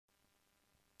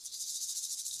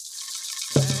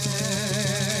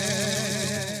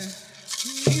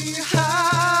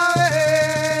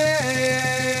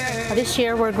This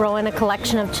year we're growing a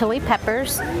collection of chili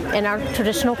peppers in our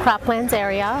traditional croplands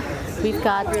area. We've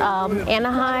got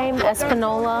Anaheim,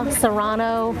 Espanola,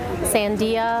 Serrano,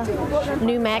 Sandia,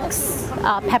 New Mex,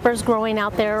 peppers growing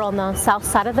out there on the south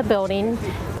side of the building.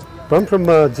 I'm from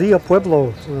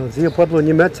Pueblo,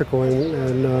 New Mexico,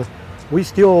 and we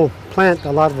still plant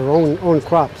a lot of our own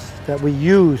crops that we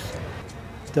use.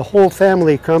 The whole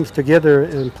family comes together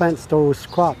and plants those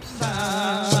crops.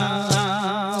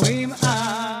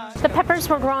 The peppers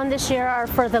we're growing this year are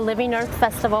for the Living Earth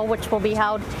Festival, which will be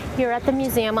held here at the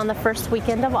museum on the first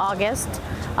weekend of August.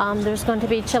 There's going to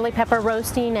be chili pepper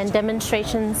roasting and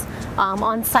demonstrations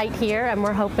on site here, and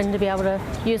we're hoping to be able to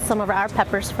use some of our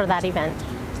peppers for that event.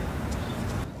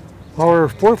 Our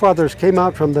forefathers came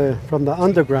out from the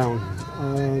underground,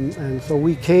 and so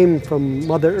we came from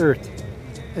Mother Earth.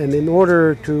 And in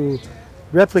order to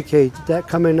replicate that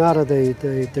coming out of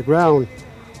the ground,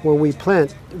 when we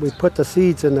plant, we put the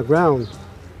seeds in the ground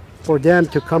for them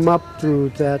to come up through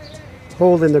that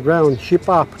hole in the ground, ship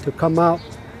up to come out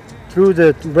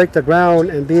break the ground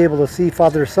and be able to see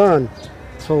Father Son,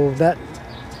 so that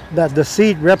the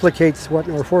seed replicates what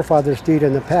our forefathers did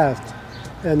in the past.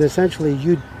 And essentially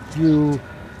you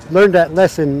learn that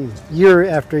lesson year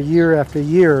after year after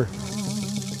year